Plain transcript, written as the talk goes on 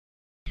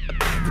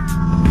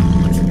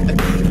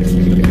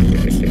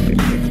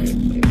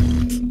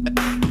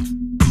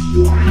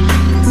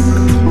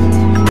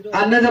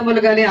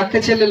అన్నదమ్ములు గాని అక్క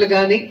చెల్లెలు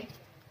గాని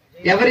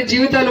ఎవరి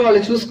జీవితాలు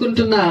వాళ్ళు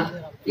చూసుకుంటున్న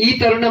ఈ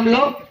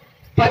తరుణంలో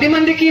 10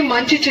 మందికి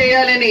మంచి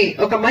చేయాలని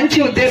ఒక మంచి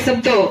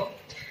ఉద్దేశంతో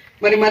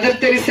మరి మదర్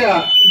తెరిసా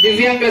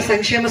దివ్యాంగుల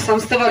సంక్షేమ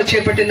సంస్థ వారు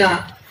చేపట్టిన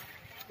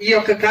ఈ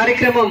యొక్క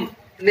కార్యక్రమం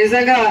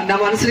నిజంగా నా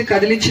మనసుని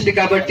కదిలించింది.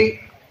 కాబట్టి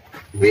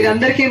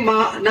వీరందరికీ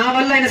నా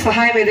వల్ల ఆయన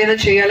సహాయం ఏదైనా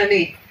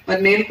చేయాలని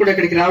మరి నేను కూడా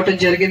ఇక్కడికి రావడం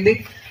జరిగింది.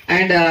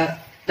 అండ్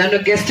నన్ను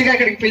గెస్ట్ గా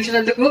ఇక్కడికి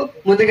పిలిచినందుకు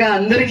ముందుగా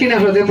అందరికీ నా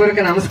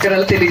హృదయపూర్వక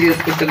నమస్కారాలు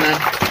తెలియజేసుకుంటున్నాను.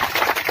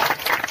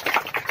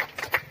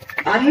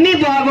 అన్ని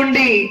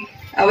బాగుండి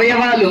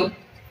అవయవాలు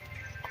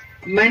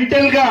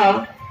మెంటల్ గా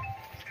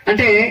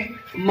అంటే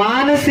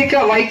మానసిక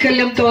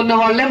వైకల్యంతో ఉన్న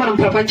వాళ్లే మనం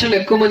ప్రపంచంలో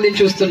ఎక్కువ మందిని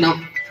చూస్తున్నాం.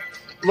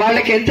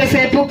 వాళ్ళకి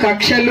ఎంతసేపు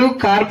కక్షలు,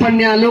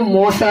 కార్పణ్యాలు,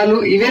 మోసాలు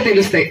ఇవే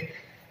తెలుస్తాయి.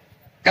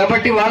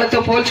 కాబట్టి వాళ్ళతో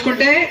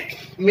పోల్చుకుంటే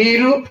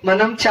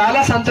మనం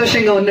చాలా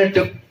సంతోషంగా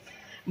ఉన్నట్టు.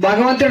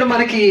 భగవంతుడు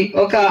మనకి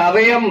ఒక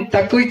అవయవం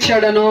తక్కువ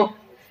ఇచ్చాడనో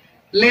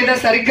లేదా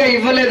సరిగ్గా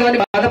ఇవ్వలేదో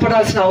అని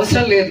బాధపడాల్సిన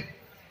అవసరం లేదు.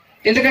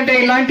 ఎందుకంటే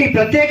ఇలాంటి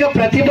ప్రత్యేక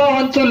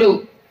ప్రతిభావంతులు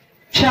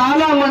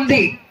చాలా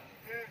మంది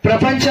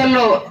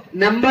ప్రపంచంలో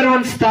నెంబర్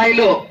 1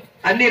 స్థాయిలో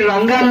అన్ని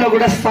రంగాల్లో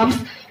కూడా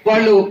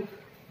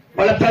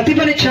వాళ్ళ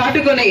ప్రతిభని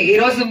చాటుకొని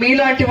ఈరోజు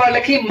మీలాంటి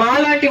వాళ్ళకి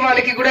మాలాంటి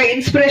వాళ్ళకి కూడా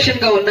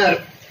ఇన్స్పిరేషన్ గా ఉన్నారు.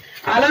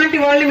 అలాంటి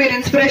వాళ్ళని మీరు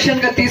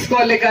ఇన్స్పిరేషన్ గా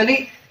తీసుకోవాలి, కానీ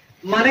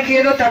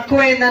మనకేదో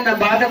తక్కువైందన్న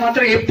బాధ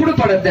మాత్రం ఎప్పుడు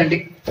పడొద్దండి.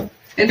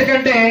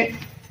 ఎందుకంటే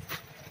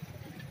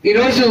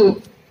ఈరోజు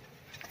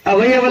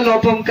అవయవ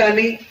లోపం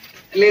కానీ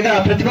లేదా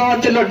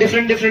ప్రతిభావంతుల్లో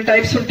డిఫరెంట్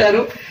టైప్స్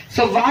ఉంటారు.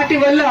 సో వాటి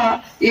వల్ల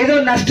ఏదో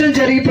నష్టం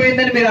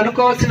జరిగిపోయిందని మీరు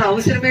అనుకోవాల్సిన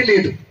అవసరమే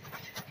లేదు.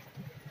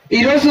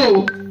 ఈరోజు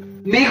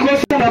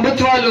మీకోసం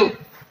ప్రభుత్వాలు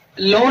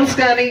లోన్స్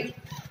కానీ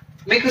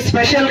మీకు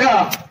స్పెషల్ గా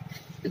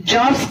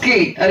జాబ్స్ కి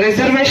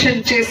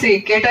రిజర్వేషన్ చేసి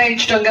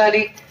కేటాయించడం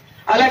కానీ,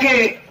 అలాగే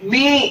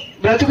మీ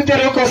బ్రతుకు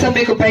తెరువు కోసం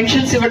మీకు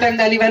పెన్షన్స్ ఇవ్వటం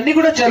కానీ ఇవన్నీ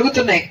కూడా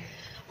జరుగుతున్నాయి.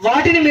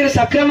 వాటిని మీరు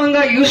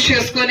సక్రమంగా యూజ్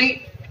చేసుకొని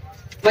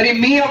మరి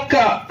మీ యొక్క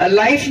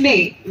లైఫ్ ని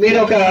మీరు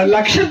ఒక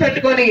లక్ష్యం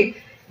పెట్టుకొని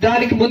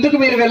దానికి ముందుకు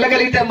మీరు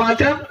వెళ్ళగలిగితే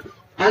మాత్రం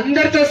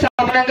అందరితో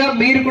సమానంగా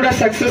మీరు కూడా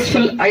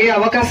సక్సెస్ఫుల్ అయ్యే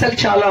అవకాశాలు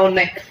చాలా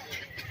ఉన్నాయి.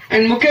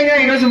 అండ్ ముఖ్యంగా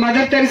ఈరోజు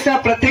మదర్ తెరిసా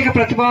ప్రత్యేక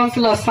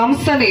ప్రతిభావంతుల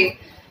సంస్థని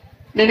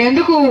నేను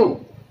ఎందుకు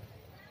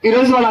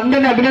ఈరోజు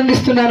వాళ్ళందరినీ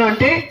అభినందిస్తున్నాను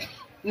అంటే,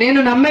 నేను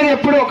నమ్మేది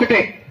ఎప్పుడూ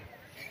ఒకటే,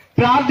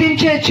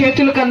 ప్రార్థించే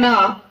చేతుల కన్నా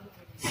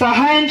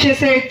సహాయం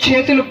చేసే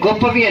చేతులు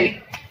గొప్పవి అని.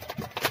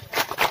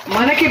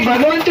 మనకి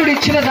భగవంతుడు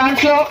ఇచ్చిన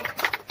దాంట్లో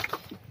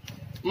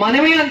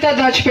మనమే అంతా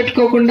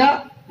దాచిపెట్టుకోకుండా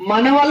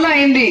మన వల్ల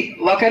అయింది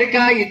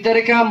ఒకరికా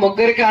ఇద్దరికా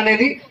ముగ్గురికా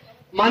అనేది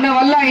మన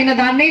వల్ల అయిన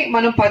దాన్ని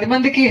మనం 10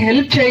 మందికి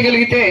హెల్ప్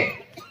చేయగలిగితే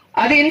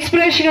అది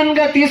ఇన్స్పిరేషన్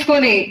గా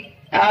తీసుకొని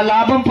ఆ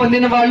లాభం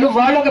పొందిన వాళ్ళు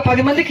ఒక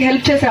 10 మందికి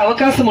హెల్ప్ చేసే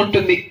అవకాశం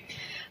ఉంటుంది.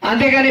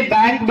 అంతేగాని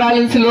బ్యాంక్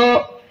బ్యాలెన్స్ లో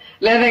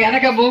లేదా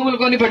వెనక భూములు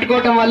కొని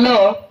పెట్టుకోవటం వల్ల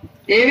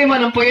ఏవి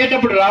మనం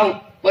పోయేటప్పుడు రావు.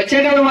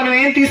 వచ్చేటప్పుడు మనం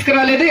ఏం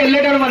తీసుకురాలేదు,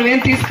 వెళ్ళేటప్పుడు మనం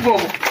ఏం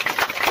తీసుకుపోము.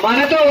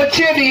 మనతో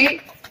వచ్చేది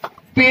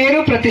పేరు,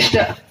 ప్రతిష్ట.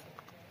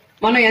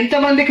 మనం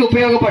ఎంతమందికి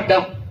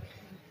ఉపయోగపడ్డాం.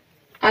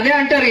 అదే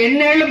అంటారు,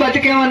 ఎన్నేళ్లు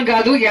బతికామని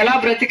కాదు ఎలా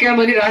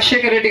బ్రతికామని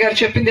రాజశేఖర్ రెడ్డి గారు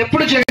చెప్పింది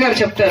ఎప్పుడు జగన్ గారు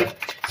చెప్తారు.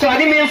 సో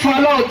అది మేము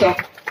ఫాలో అవుతాం.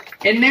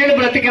 ఎన్నేళ్లు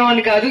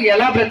బ్రతికామని కాదు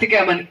ఎలా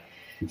బ్రతికామని.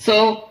 సో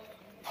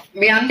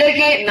మీ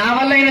అందరికీ నా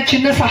వల్ల అయిన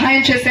చిన్న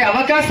సహాయం చేసే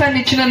అవకాశాన్ని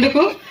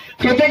ఇచ్చినందుకు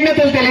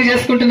కృతజ్ఞతలు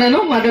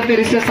తెలియజేసుకుంటున్నాను మదర్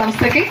తెరిసా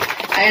సంస్థకి.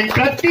 అండ్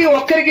ప్రతి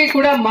ఒక్కరికి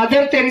కూడా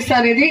మదర్ తెరిసా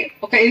అనేది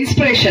ఒక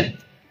ఇన్స్పిరేషన్.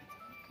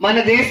 మన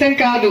దేశం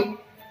కాదు,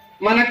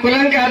 మన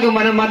కులం కాదు,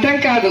 మన మతం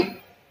కాదు,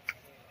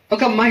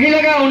 ఒక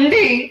మహిళగా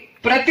ఉండి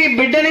ప్రతి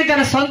బిడ్డని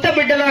తన సొంత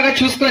బిడ్డలాగా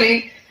చూసుకొని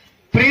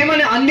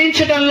ప్రేమను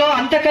అందించడంలో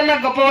అంతకన్నా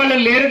గొప్ప వాళ్ళు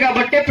లేరు.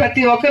 కాబట్టి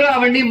ప్రతి ఒక్కరు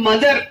ఆవిడ్ని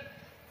మదర్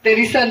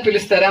తెరిసా అని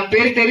పిలుస్తారు. ఆమె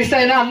పేరు తెరిసా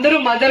అయినా అందరూ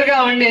మదర్ గా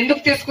ఆవిడ్ని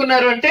ఎందుకు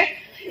తీసుకున్నారు అంటే,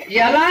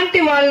 ఎలాంటి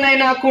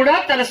వాళ్ళనైనా కూడా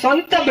తన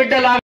సొంత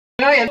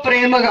బిడ్డలాగా ఎంత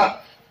ప్రేమగా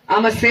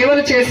ఆమె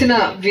సేవలు చేసిన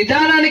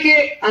విధానానికి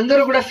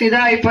అందరూ కూడా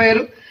ఫిదా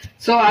అయిపోయారు.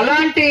 సో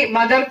అలాంటి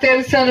మదర్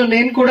తెరిసాను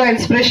నేను కూడా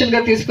ఇన్స్పిరేషన్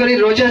గా తీసుకొని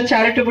రోజా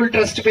చారిటబుల్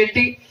ట్రస్ట్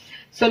పెట్టి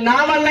సో నా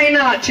వల్ల అయిన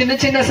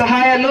చిన్న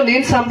సహాయాలు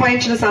నేను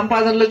సంపాదించిన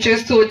సంపాదనలో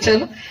చేస్తూ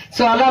వచ్చాను.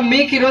 సో అలా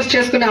మీకు ఈరోజు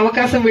చేసుకునే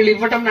అవకాశం వీళ్ళు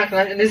ఇవ్వటం నాకు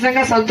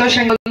నిజంగా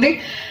సంతోషంగా ఉంది.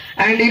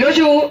 అండ్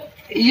ఈరోజు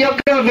ఈ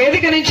యొక్క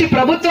వేదిక నుంచి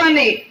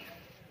ప్రభుత్వాన్ని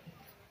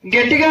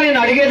గట్టిగా నేను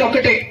అడిగేది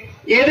ఒకటే,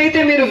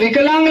 ఏదైతే మీరు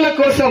వికలాంగుల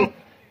కోసం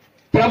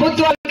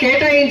ప్రభుత్వాలు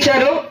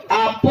కేటాయించారో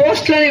ఆ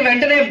పోస్టులని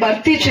వెంటనే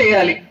భర్తీ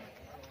చేయాలి.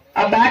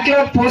 ఆ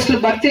బ్యాక్లాగ్ పోస్టులు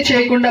భర్తీ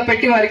చేయకుండా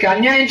పెట్టి వారికి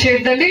అన్యాయం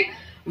చేయొద్దండి,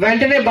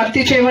 వెంటనే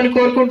భర్తీ చేయమని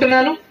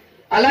కోరుకుంటున్నాను.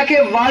 అలాగే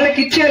వాళ్ళకి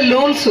ఇచ్చే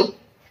లోన్స్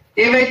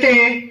ఏవైతే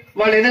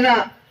వాళ్ళు ఏదైనా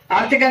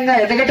ఆర్థికంగా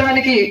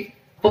ఎదగటానికి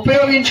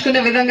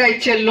ఉపయోగించుకునే విధంగా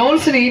ఇచ్చే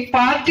లోన్స్ ని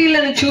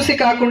పార్టీలను చూసి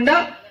కాకుండా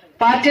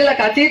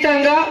పార్టీలకు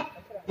అతీతంగా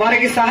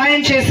వారికి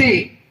సహాయం చేసి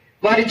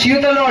వారి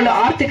జీవితంలో వాళ్ళు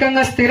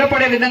ఆర్థికంగా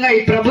స్థిరపడే విధంగా ఈ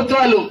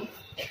ప్రభుత్వాలు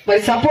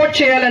మరి సపోర్ట్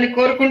చేయాలని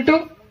కోరుకుంటూ,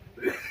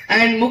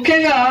 అండ్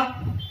ముఖ్యంగా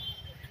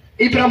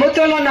ఈ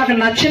ప్రభుత్వంలో నాకు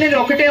నచ్చినది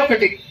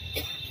ఒకటి,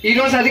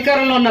 ఈరోజు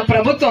అధికారంలో ఉన్న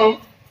ప్రభుత్వం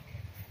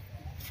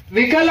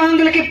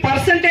వికలాంగులకి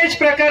పర్సంటేజ్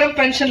ప్రకారం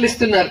పెన్షన్లు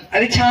ఇస్తున్నారు.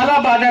 అది చాలా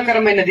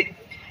బాధాకరమైనది.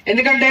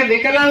 ఎందుకంటే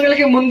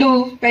వికలాంగులకి ముందు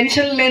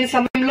పెన్షన్ లేని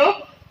సమయంలో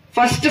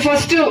ఫస్ట్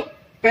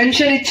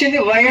పెన్షన్ ఇచ్చింది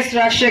వైఎస్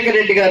రాజశేఖర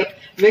రెడ్డి గారు.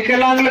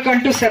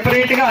 వికలాంగులకంటూ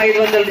సెపరేట్ గా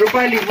 500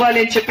 రూపాయలు ఇవ్వాలి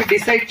అని చెప్పి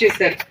డిసైడ్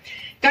చేశారు.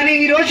 కానీ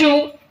ఈ రోజు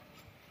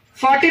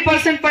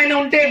 40% పైన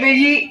ఉంటే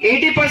 1000,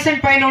 80%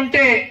 పైన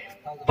ఉంటే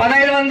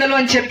 1500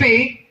 అని చెప్పి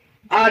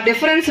ఆ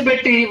డిఫరెన్స్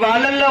పెట్టి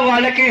వాళ్ళల్లో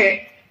వాళ్ళకే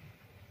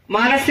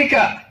మానసిక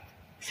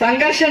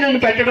సంఘర్షణను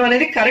పెట్టడం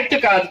అనేది కరెక్ట్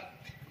కాదు.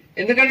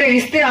 ఎందుకంటే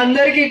ఇస్తే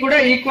అందరికీ కూడా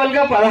ఈక్వల్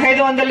గా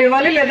 1500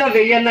 ఇవ్వాలి లేదా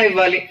 1000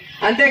 ఇవ్వాలి.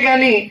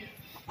 అంతేగాని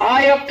ఆ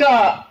యొక్క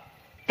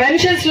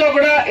పెన్షన్స్ లో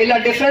కూడా ఇలా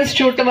డిఫరెన్స్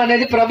చూడటం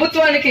అనేది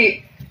ప్రభుత్వానికి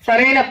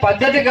సరైన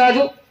పద్ధతి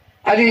కాదు.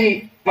 అది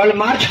వాళ్ళు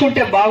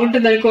మార్చుకుంటే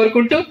బాగుంటుందని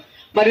కోరుకుంటూ,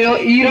 మరియు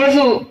ఈ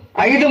రోజు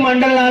 5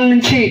 మండలాల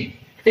నుంచి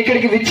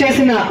ఇక్కడికి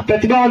విచ్చేసిన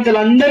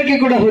ప్రతిభావంతులందరికీ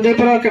కూడా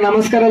హృదయపూర్వక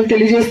నమస్కారాలు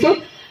తెలియజేస్తూ,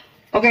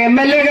 ఒక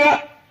ఎమ్మెల్యేగా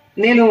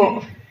నేను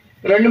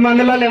 2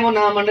 మండలాలు ఏమో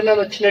నా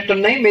మండలాలు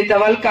వచ్చినట్టున్నాయి, మిగతా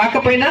వాళ్ళు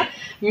కాకపోయినా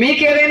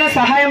మీకేదైనా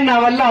సహాయం నా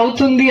వల్ల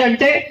అవుతుంది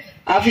అంటే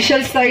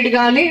అఫీషియల్ సైడ్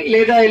గానీ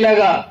లేదా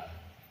ఇలాగా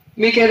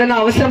మీకు ఏదైనా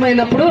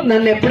అవసరమైనప్పుడు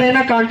నన్ను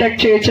ఎప్పుడైనా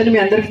కాంటాక్ట్ చేయొచ్చని మీ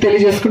అందరికి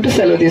తెలియజేసుకుంటూ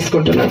సెలవు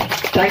తీసుకుంటున్నాను.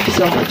 Thank you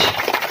so much.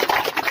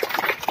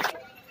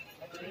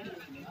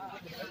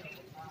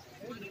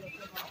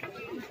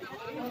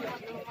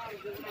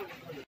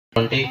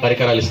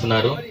 పరికరాలు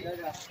ఇస్తున్నారు.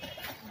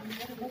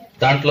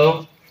 దాంట్లో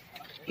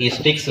ఈ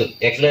స్టిక్స్,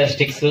 ఎక్సలైజ్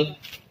స్టిక్స్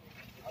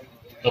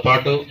తో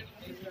పాటు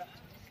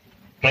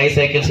ట్రై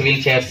సైకిల్స్,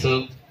 వీల్ చైర్స్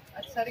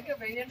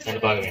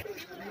బాగా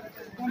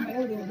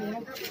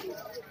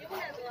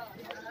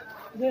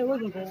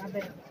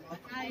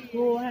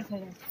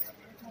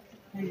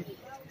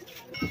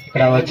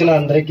ఇక్కడ వచ్చిన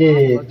అందరికీ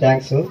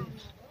థ్యాంక్స్.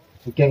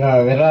 ముఖ్యంగా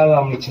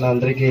విరాళం ఇచ్చిన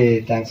అందరికీ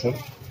థ్యాంక్స్,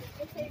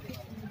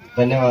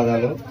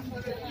 ధన్యవాదాలు.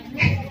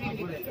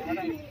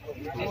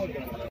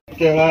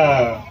 ముఖ్యంగా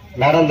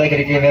మేడం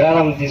దగ్గరికి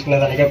విరాళం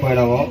తీసుకునేదానికే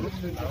పోయినాము,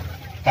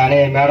 కానీ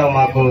మేడం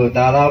మాకు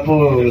దాదాపు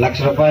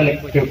 1,00,000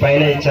 రూపాయలకి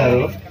పైన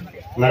ఇచ్చారు.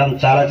 మేడం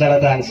చాలా చాలా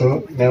థ్యాంక్స్.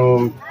 మేము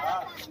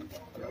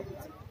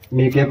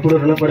మీకు ఎప్పుడు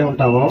రుణపడి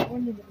ఉంటాము.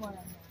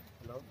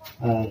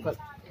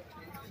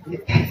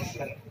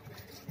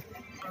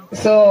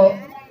 సో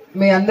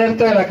మీ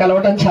అందరితో ఇలా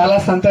కలవటం చాలా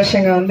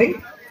సంతోషంగా ఉంది.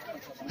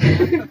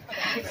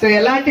 సో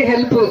ఎలాంటి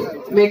హెల్ప్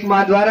మీకు మా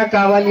ద్వారా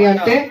కావాలి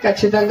అంటే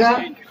ఖచ్చితంగా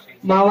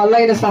మా వల్ల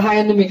అయిన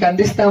సహాయాన్ని మీకు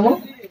అందిస్తాము.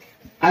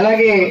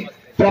 అలాగే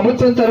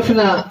ప్రభుత్వం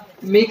తరఫున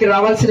మీకు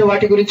రావాల్సిన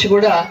వాటి గురించి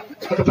కూడా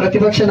ఒక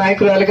ప్రతిపక్ష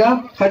నాయకురాలుగా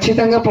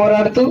ఖచ్చితంగా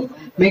పోరాడుతూ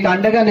మీకు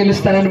అండగా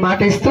నిలుస్తానని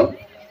మాట ఇస్తూ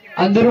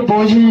అందరూ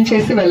భోజనం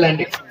చేసి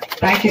వెళ్ళండి.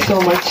 Thank you so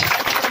much.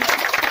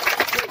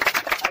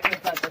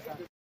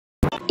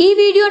 ఈ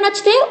వీడియో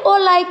నచ్చితే ఓ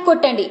లైక్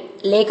కొట్టండి,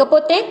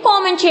 లేకపోతే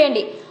కామెంట్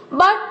చేయండి.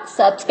 బట్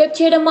సబ్స్క్రైబ్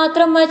చేయడం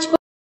మాత్రం మర్చిపో